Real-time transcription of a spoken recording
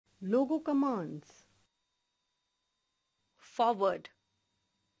Logo commands. Forward.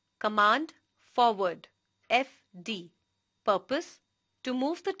 Command forward. FD. Purpose: to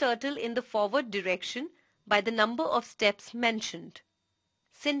move the turtle in the forward direction by the number of steps mentioned.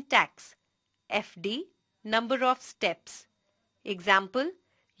 Syntax: FD, number of steps. Example: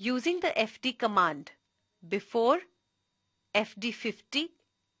 using the FD command. Before, FD50,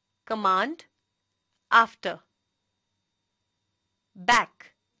 command, after.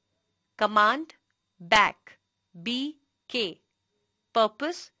 Back. Command back. BK.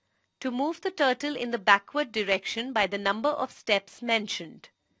 Purpose: to move the turtle in the backward direction by the number of steps mentioned.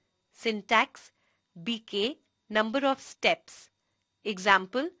 Syntax: BK, number of steps.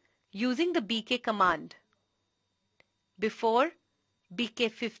 Example: using the BK command. Before,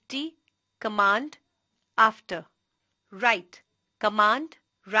 BK50, command, after. Right. Command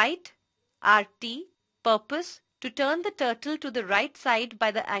right, RT. Purpose: to turn the turtle to the right side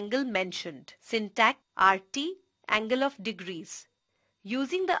by the angle mentioned. Syntax: RT, angle of degrees.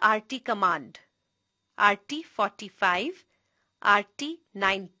 Using the RT command. RT45,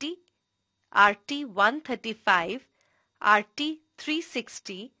 RT90, RT135,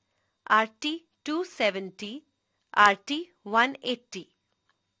 RT360, RT270, RT180.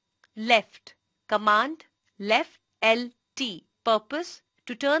 Left. Command left, LT. Purpose: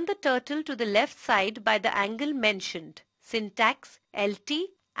 to turn the turtle to the left side by the angle mentioned. Syntax: LT,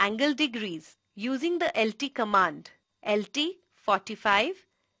 angle degrees. Using the LT command. LT45,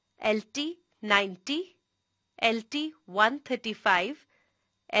 LT90, LT135,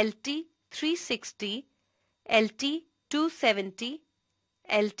 LT360, LT270,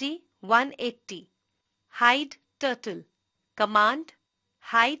 LT180. Hide turtle. Command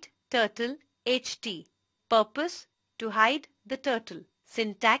hide turtle, HT. Purpose: to hide the turtle.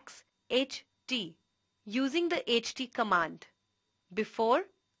 Syntax: HT. Using the HT command. Before,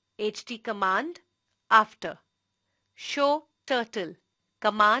 HT command, after. Show turtle.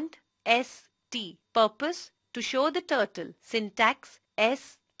 Command ST. Purpose: to show the turtle. Syntax: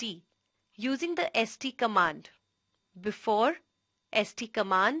 ST. Using the ST command. Before, ST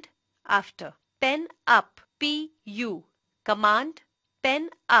command, after. Pen up. PU. Command pen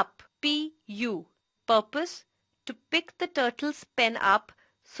up. PU. Purpose: to pick the turtle's pen up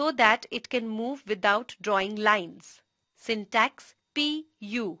so that it can move without drawing lines. Syntax: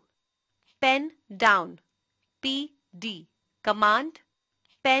 PU. Pen down. PD. Command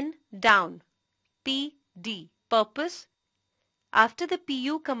pen down. PD. Purpose: after the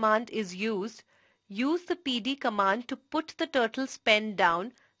PU command is used, use the PD command to put the turtle's pen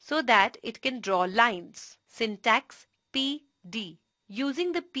down so that it can draw lines. Syntax: PD.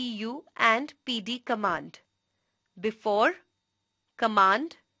 Using the PU and PD command. Before,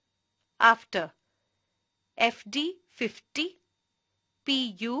 command, after. FD50,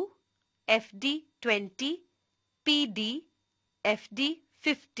 PU, FD20, PD,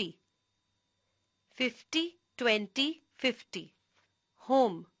 FD50. 50, 20, 50.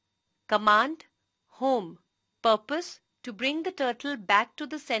 Home. Command home. Purpose: to bring the turtle back to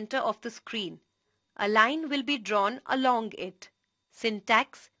the center of the screen. A line will be drawn along it.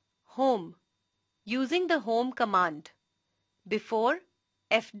 Syntax: home. Using the home command. Before,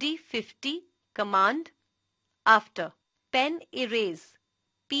 FD50, command, after. PenErase,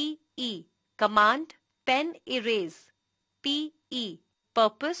 PE. Command PenErase, PE.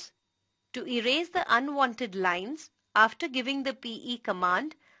 Purpose: to erase the unwanted lines. After giving the PE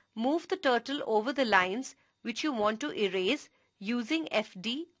command, move the turtle over the lines which you want to erase using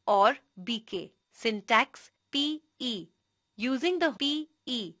FD or BK. Syntax: PE. Using the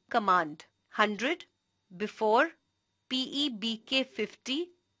PE command. 100 before, PEBK50,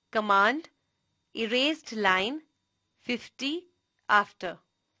 command, erased line, 50 after.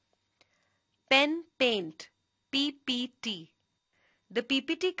 PenPaint, PPT. The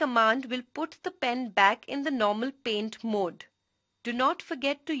PPT command will put the pen back in the normal paint mode. Do not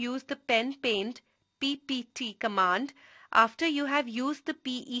forget to use the PenPaint PPT command after you have used the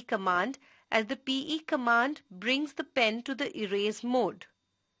PE command, as the PE command brings the pen to the erase mode.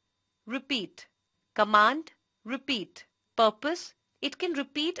 Repeat. Command repeat. Purpose: it can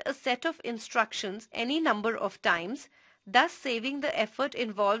repeat a set of instructions any number of times, thus saving the effort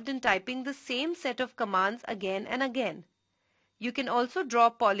involved in typing the same set of commands again and again. You can also draw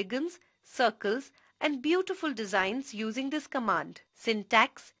polygons, circles, and beautiful designs using this command.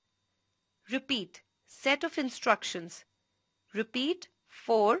 Syntax: repeat, set of instructions. Repeat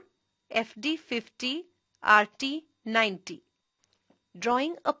for FD50, RT90.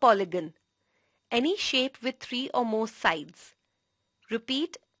 Drawing a polygon. Any shape with 3 or more sides.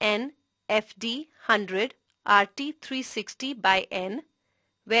 Repeat N, FD 100, RT 360 by N.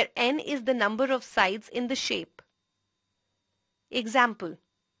 where n is the number of sides in the shape. Example: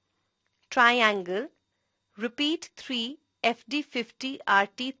 triangle, repeat 3 FD50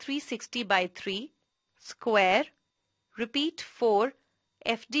 RT 360 by 3, square, repeat 4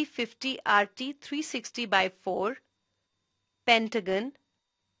 FD50 RT 360 by 4, pentagon,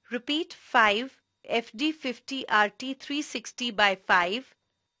 repeat 5 FD50 RT 360 by 5,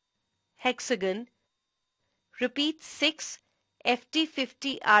 hexagon, repeat 6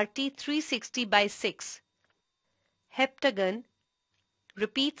 FD50 RT 360 by 6, heptagon,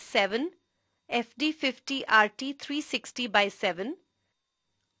 repeat 7 FD50 RT 360 by 7,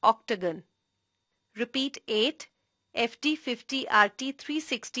 octagon, repeat 8 FD50 RT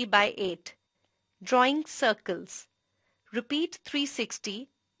 360 by 8. Drawing circles. Repeat 360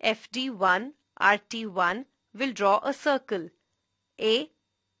 FD1 RT1 will draw a circle A,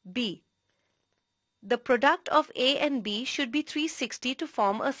 B. The product of A and B should be 360 to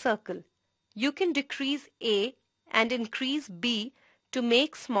form a circle. You can decrease A and increase B to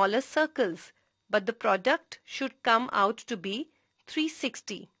make smaller circles, but the product should come out to be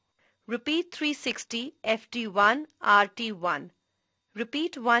 360. Repeat 360 FD1 RT1.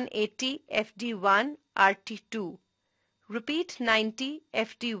 Repeat 180 FD1 RT2. Repeat 90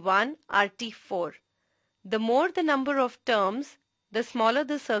 FD1 RT4. The more the number of terms, the smaller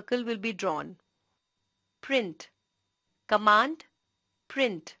the circle will be drawn. Print. Command,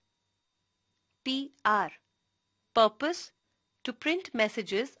 print. PR. Purpose, to print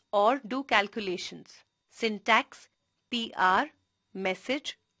messages or do calculations. Syntax, PR,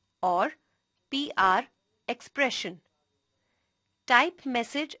 message, or PR, expression. Type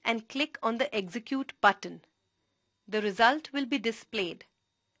message and click on the execute button. The result will be displayed.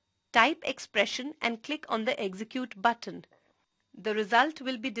 Type expression and click on the execute button. The result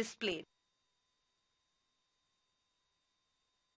will be displayed.